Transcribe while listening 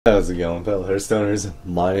How's it going, fellow Hearthstoners?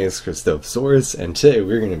 My name is Christophsaurus, and today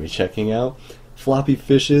we're going to be checking out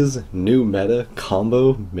FloppyFish's new meta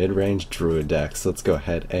combo mid-range druid deck. So let's go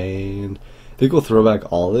ahead and I think we'll throw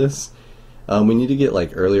back all this. We need to get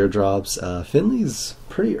like earlier drops. Finley's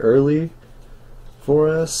pretty early for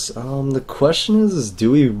us. The question is do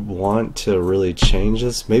we want to really change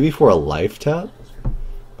this? Maybe for a LifeTap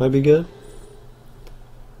might be good.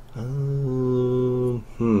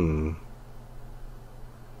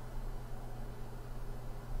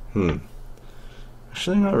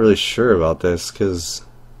 Actually, I'm not really sure about this because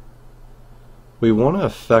we want to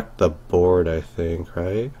affect the board, I think,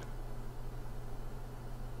 right?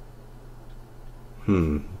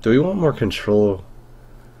 Do we want more control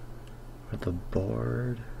of the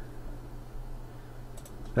board?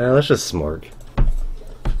 Let's just Smork.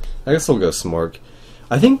 I guess we'll go Smork.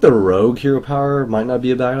 I think the Rogue hero power might not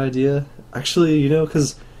be a bad idea. Actually, you know,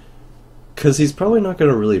 because he's probably not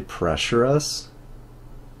going to really pressure us.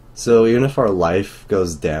 So even if our life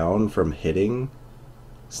goes down from hitting,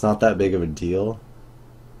 it's not that big of a deal.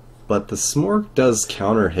 But the Smork does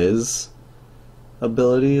counter his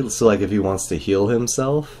ability, so like if he wants to heal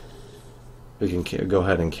himself, we can go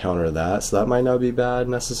ahead and counter that. So that might not be bad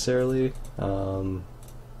necessarily. I'm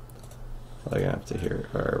gonna have to hear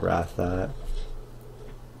or wrath that.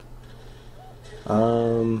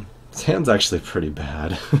 His hand's actually pretty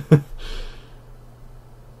bad.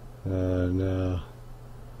 No.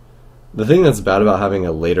 The thing that's bad about having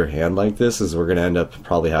a later hand like this is we're going to end up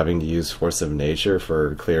probably having to use Force of Nature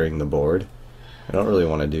for clearing the board. I don't really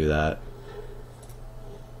want to do that.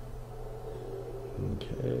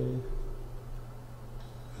 Okay.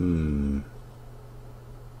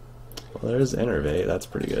 Well, there's Innervate. That's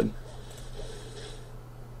pretty good.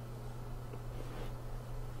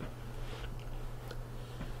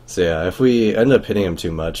 So yeah, if we end up hitting him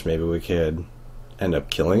too much, maybe we could end up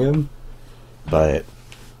killing him. But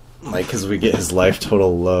like, because we get his life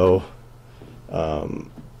total low. But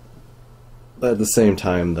at the same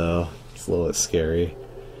time, though, it's a little bit scary.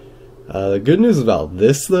 The good news about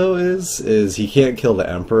this, though, is he can't kill the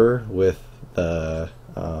Emperor with the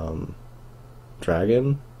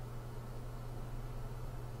dragon.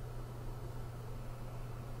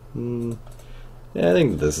 Yeah, I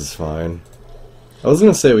think this is fine. I was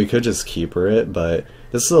gonna say we could just keeper it, but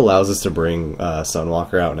this allows us to bring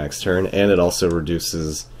Sunwalker out next turn, and it also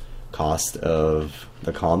reduces cost of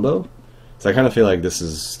the combo. So I kind of feel like this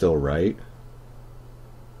is still right.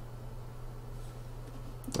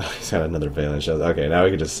 He's got another Valence Chosen. Okay, now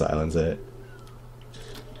we can just silence it.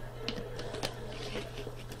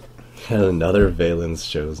 And another Valence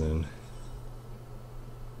Chosen.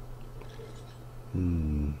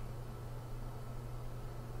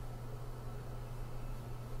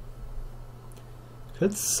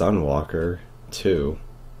 Could Sunwalker too,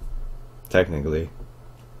 technically.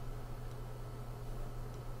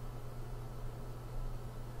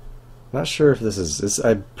 Not sure if this is.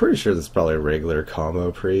 I'm pretty sure this is probably a regular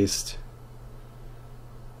combo priest.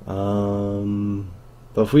 But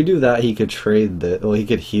if we do that, he could trade the. Well, he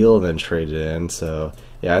could heal and then trade it in. So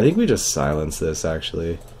yeah, I think we just silence this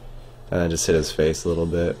actually, and then just hit his face a little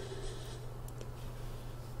bit.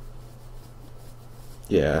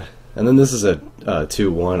 Yeah, and then this is a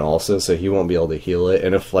 2/1 also, so he won't be able to heal it.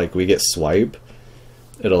 And if like we get swipe,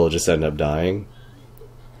 it'll just end up dying.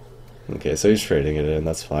 Okay, so he's trading it in,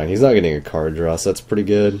 that's fine. He's not getting a card draw, so that's pretty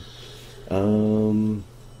good. You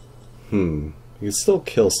can still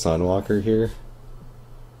kill Sunwalker here.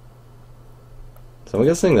 So I'm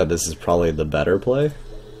guessing that this is probably the better play.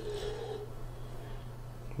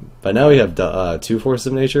 But now we have 2 Force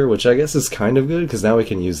of Nature, which I guess is kind of good, because now we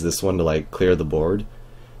can use this one to like clear the board.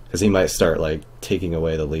 Because he might start like taking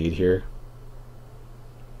away the lead here.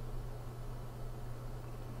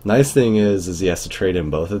 Nice thing is he has to trade in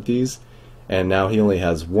both of these, and now he only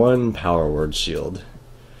has 1 Power Word shield.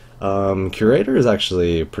 Curator is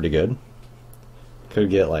actually pretty good. Could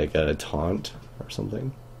get like a taunt or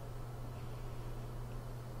something.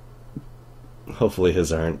 Hopefully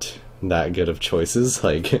his aren't that good of choices,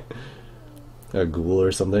 like a ghoul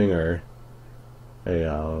or something, or a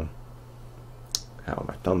ow,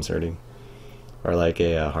 my thumb's hurting, or like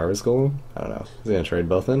a harvest golem. I don't know. Is he gonna trade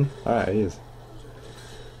both in? All right, he is.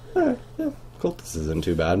 Alright, yeah, Cultist isn't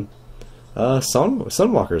too bad.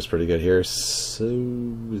 Sunwalker is pretty good here, so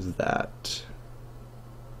is that.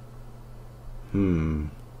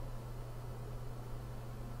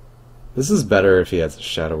 This is better if he has a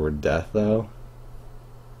Shadow Word Death, though.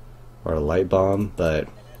 Or a Light Bomb, but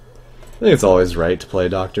I think it's always right to play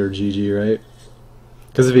Dr. GG, right?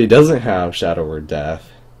 Because if he doesn't have Shadow Word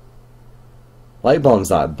Death, Light Bomb's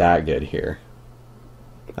not that good here.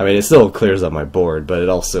 I mean, it still clears up my board, but it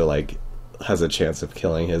also, like, has a chance of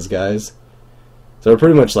killing his guys. So we're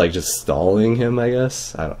pretty much, like, just stalling him, I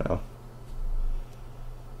guess? I don't know.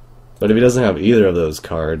 But if he doesn't have either of those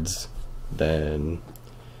cards, then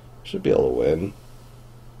should be able to win.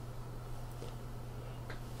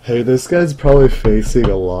 Hey, this guy's probably facing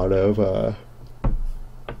a lot of,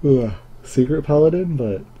 Secret Paladin,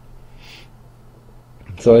 but...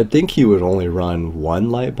 So I think he would only run one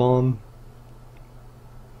Light Bomb.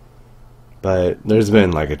 But there's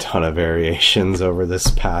been like a ton of variations over this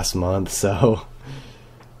past month, so...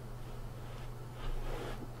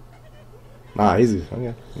 Ah, easy.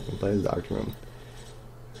 Okay, we can play the Doctor Room.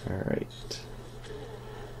 Alright.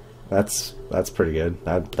 That's pretty good.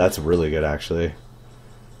 That's really good, actually.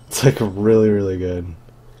 It's like really, really good.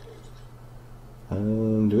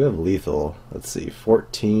 Do we have lethal? Let's see.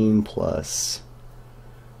 14 plus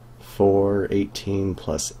 4, 18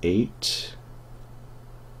 plus 8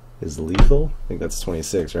 is lethal. I think that's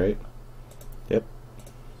 26, right? Yep.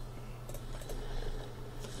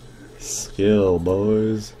 Skill,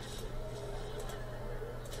 boys.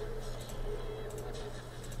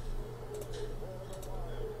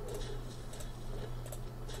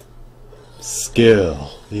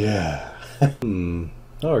 Skill, yeah.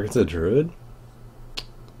 Oh, it's a druid.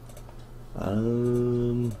 I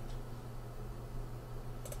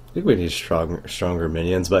think we need stronger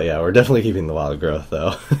minions, but yeah, we're definitely keeping the wild growth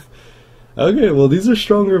though. Okay, well these are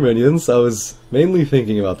stronger minions. I was mainly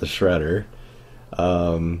thinking about the Shredder,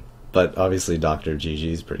 but obviously Dr.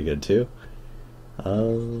 GG is pretty good too.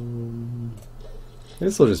 I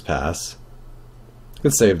guess we'll just pass.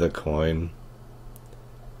 Could save the coin.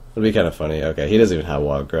 It'd be kind of funny. Okay, he doesn't even have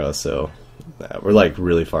wild growth, so we're like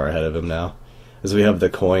really far ahead of him now, because we have the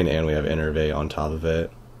coin and we have Innervate on top of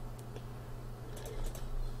it.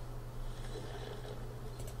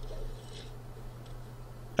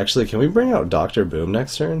 Actually, can we bring out Dr. Boom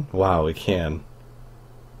next turn? Wow, we can.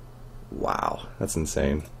 Wow, that's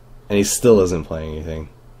insane. And he still isn't playing anything.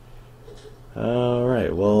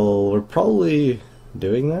 Alright, well, we're probably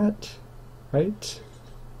doing that, right?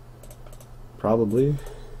 Probably.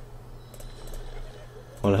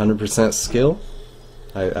 100% skill.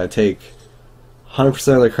 I take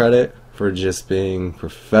 100% of the credit for just being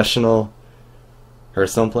professional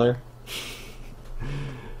Hearthstone player.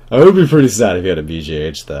 I would be pretty sad if he had a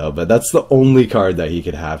BGH though, but that's the only card that he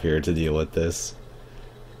could have here to deal with this.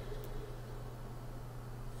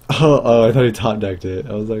 Oh, I thought he top decked it.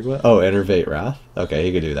 I was like, what? Oh, Innervate Wrath? Okay,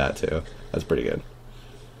 he could do that too. That's pretty good.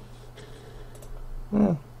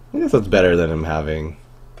 Well, I guess that's better than him having...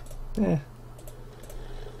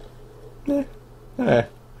 That's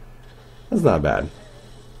not bad.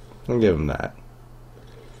 I'll give him that.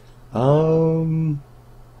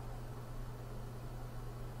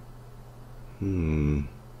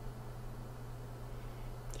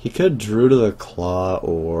 He could Druid of the Claw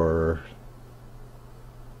or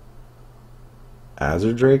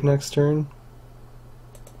Azure Drake next turn.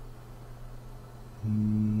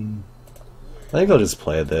 I think I'll just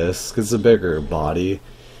play this because it's a bigger body.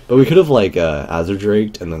 But we could have like Azure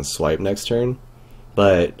Draked and then swipe next turn.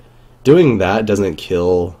 But doing that doesn't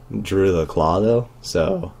kill Druid of the Claw though,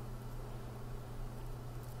 so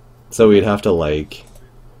we'd have to like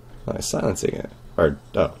silencing it. Or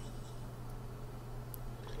oh.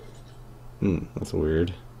 That's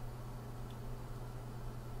weird.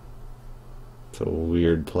 It's a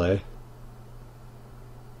weird play.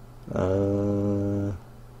 I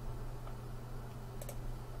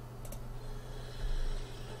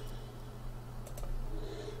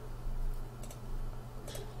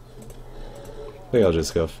think I'll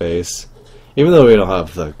just go face. Even though we don't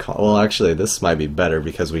have the well, actually, this might be better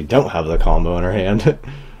because we don't have the combo in our hand.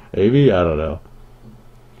 Maybe? I don't know.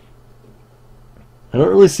 I don't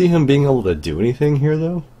really see him being able to do anything here,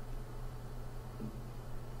 though.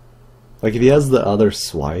 Like, if he has the other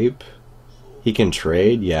swipe, he can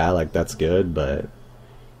trade. Yeah, like, that's good, but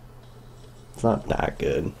it's not that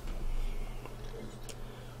good.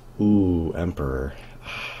 Ooh, Emperor.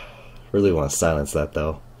 Really want to silence that,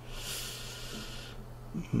 though.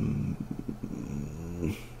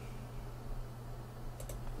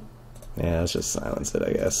 Yeah, let's just silence it,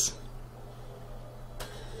 I guess.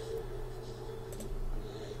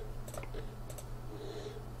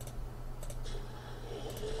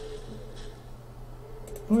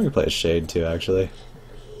 I'm gonna play a Shade too, actually.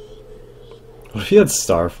 What if he had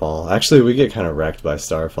Starfall? Actually, we get kind of wrecked by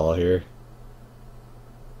Starfall here.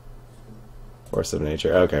 Force of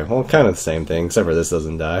Nature. Okay, well, kind of the same thing, except for this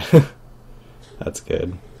doesn't die. That's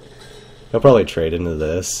good. He'll probably trade into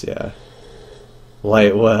this, yeah.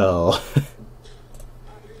 Light well.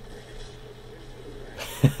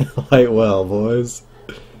 Light well, boys.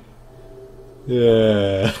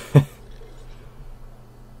 Yeah.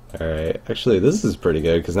 Alright, actually this is pretty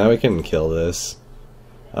good because now we can kill this.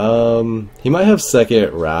 He might have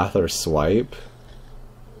second Wrath or Swipe.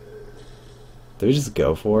 Do we just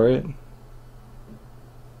go for it?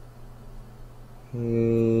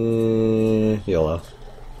 YOLO.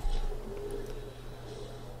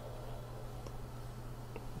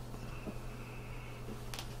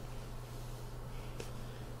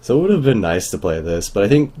 So it would have been nice to play this, but I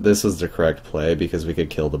think this was the correct play because we could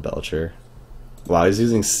kill the Belcher. Wow, he's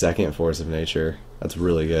using second Force of Nature. That's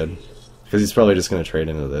really good. Because he's probably just going to trade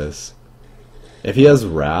into this. If he has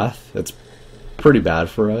Wrath, it's pretty bad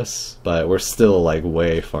for us, but we're still like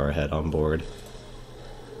way far ahead on board.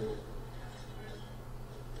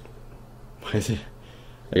 Why is he?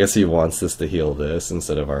 I guess he wants us to heal this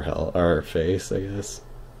instead of our face, I guess.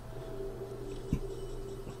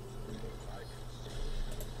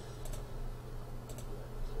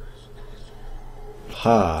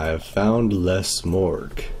 Ha, I've found less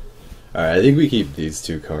Morg. Alright, I think we keep these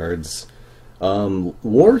two cards.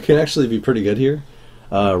 War can actually be pretty good here.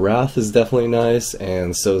 Wrath is definitely nice,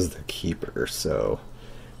 and so is the Keeper, so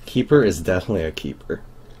Keeper is definitely a keeper.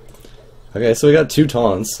 Okay, so we got 2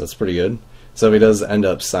 taunts, that's pretty good. So if he does end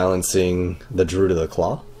up silencing the Druid of the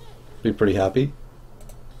Claw, be pretty happy.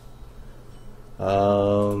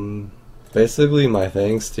 Basically my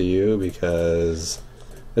thanks to you because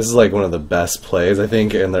this is like one of the best plays I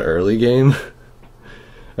think in the early game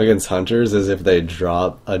against hunters is if they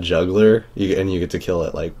drop a juggler and you get to kill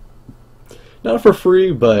it like not for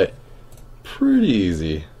free but pretty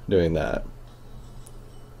easy doing that.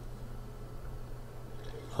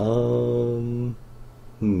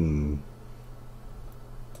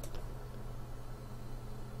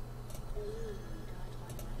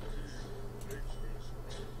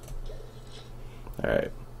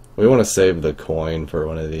 Alright. We want to save the coin for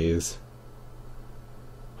one of these.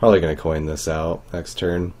 Probably going to coin this out next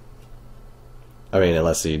turn. I mean,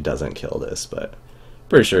 unless he doesn't kill this, but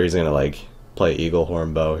pretty sure he's going to like play Eagle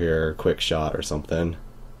Horn Bow here, Quick Shot or something.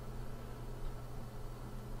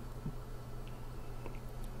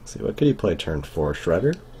 Let's see, what could he play turn 4?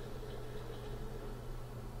 Shredder?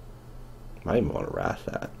 Might even want to Wrath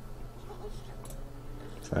that.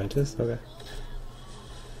 Scientist? Okay.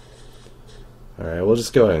 Alright, we'll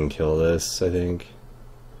just go ahead and kill this, I think.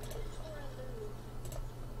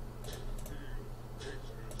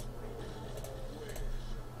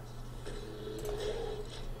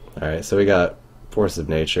 Alright, so we got Force of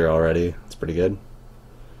Nature already. That's pretty good.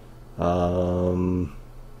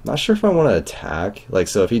 Not sure if I want to attack. Like,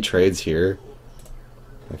 so if he trades here...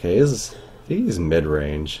 Okay, I think he's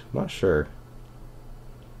mid-range. I'm not sure.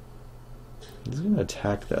 He's going to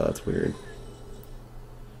attack, though. That's weird.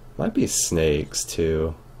 Might be snakes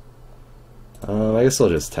too. I guess we'll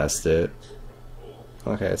just test it.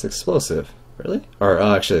 Okay, it's explosive. Really? Or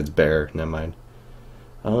actually, it's bear. Never mind.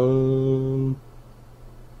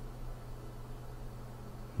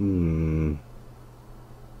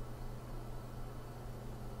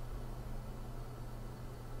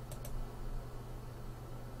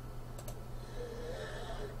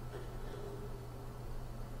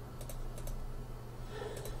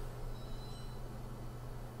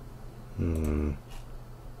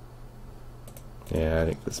 Yeah, I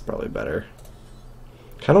think this is probably better.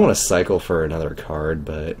 Kind of want to cycle for another card,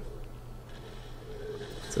 but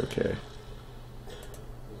it's okay.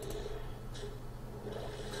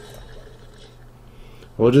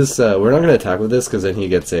 We'll just we're not going to attack with this because then he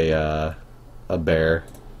gets a bear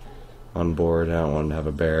on board. I don't want him to have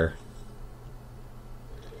a bear.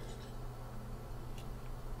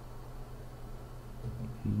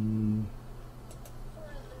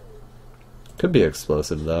 Could be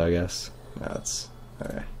explosive though, I guess. That's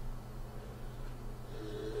okay.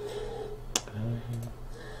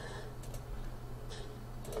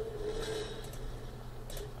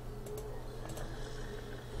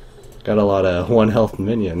 Got a lot of 1 health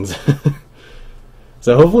minions.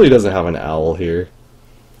 So hopefully he doesn't have an owl here.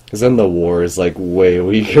 Because then the war is like way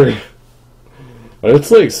weaker. But it's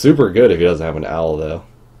like super good if he doesn't have an owl though.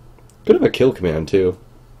 Could have a kill command too.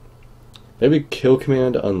 Maybe kill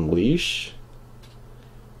command unleash?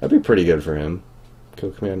 That'd be pretty good for him. Kill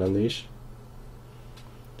command unleash.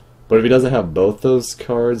 But if he doesn't have both those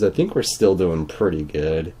cards, I think we're still doing pretty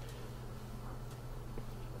good.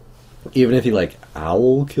 Even if he like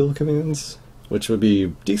owl kill commands, which would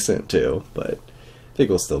be decent too, but I think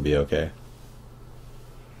we'll still be okay.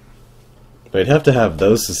 But he'd have to have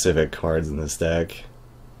those specific cards in this deck.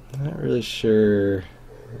 Not really sure.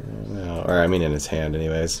 No, or I mean in his hand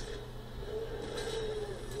anyways.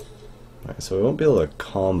 Alright, so we won't be able to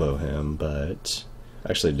combo him, but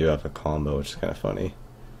I actually do have a combo, which is kind of funny.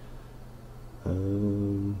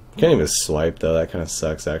 Can't even swipe though, that kind of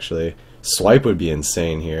sucks actually. Swipe would be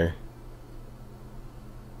insane here.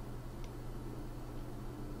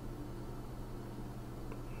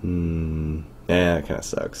 Yeah, that kind of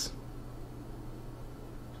sucks.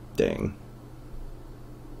 Dang.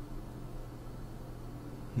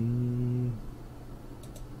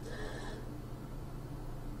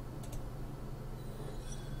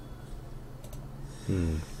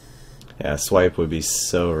 Yeah, swipe would be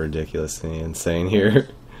so ridiculously insane here.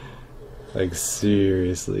 Like,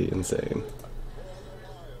 seriously insane.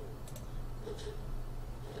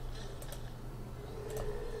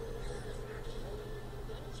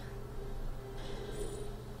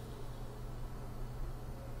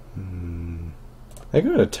 I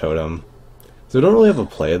go to totem. So we don't really have a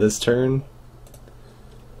play this turn.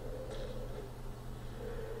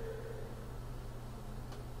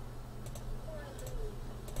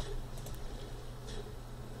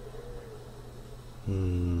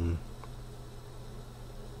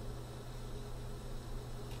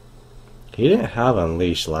 He didn't have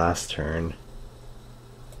Unleash last turn.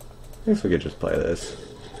 I guess we could just play this.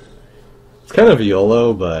 It's kind of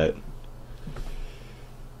YOLO, but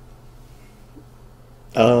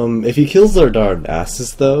if he kills our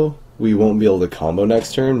Darnassus though, we won't be able to combo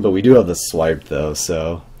next turn, but we do have the swipe though,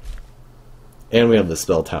 so, and we have the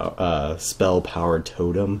spell powered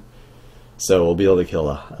totem, so we'll be able to kill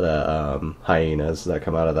the hyenas that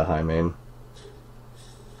come out of the high main.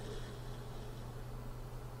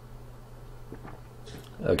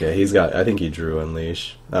 Okay, he's got, I think he drew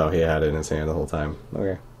Unleash. Oh, he had it in his hand the whole time.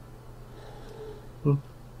 Okay.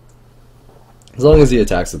 As long as he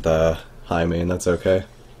attacks at the high main, that's okay.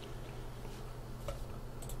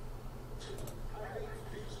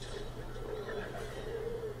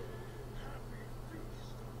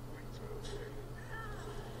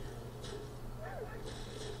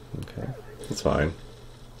 Okay, that's fine.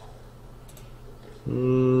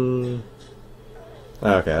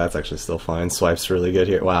 Okay, that's actually still fine. Swipe's really good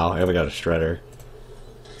here. Wow, I haven't got a Shredder.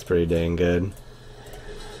 It's pretty dang good.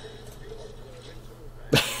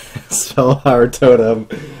 Spell Power Totem.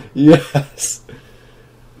 Yes!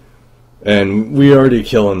 And we already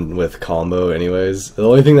kill him with combo anyways. The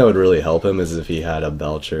only thing that would really help him is if he had a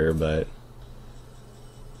Belcher, but...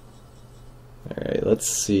 Alright, let's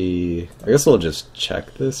see. I guess we'll just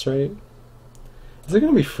check this, right? Is it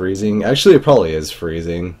gonna be freezing? Actually, it probably is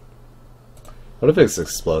freezing. What if it's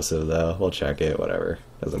explosive though? We'll check it, whatever.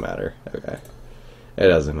 Doesn't matter. Okay. It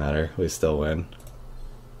doesn't matter. We still win.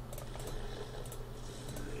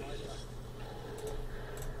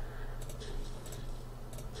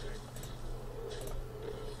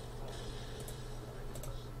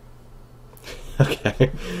 Okay.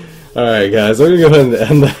 Alright guys, I'm gonna go ahead and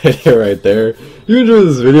end the video right there. If you enjoyed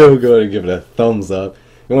this video, go ahead and give it a thumbs up.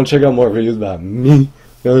 If you want to check out more videos about me,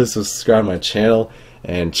 go ahead and subscribe to my channel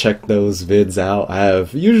and check those vids out. I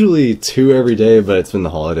have usually 2 every day, but it's been the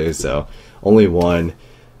holidays, so only 1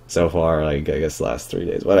 so far, like I guess the last 3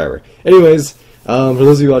 days, whatever. Anyways, for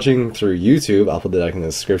those of you watching through YouTube, I'll put the deck in the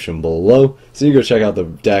description below, so you can go check out the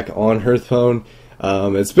deck on HearthPWN.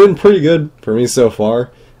 It's been pretty good for me so far,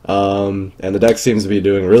 and the deck seems to be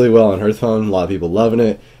doing really well on HearthPWN. A lot of people loving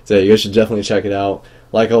it, so you guys should definitely check it out.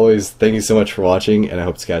 Like always, thank you so much for watching, and I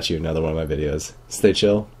hope to catch you in another one of my videos. Stay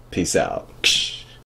chill, peace out.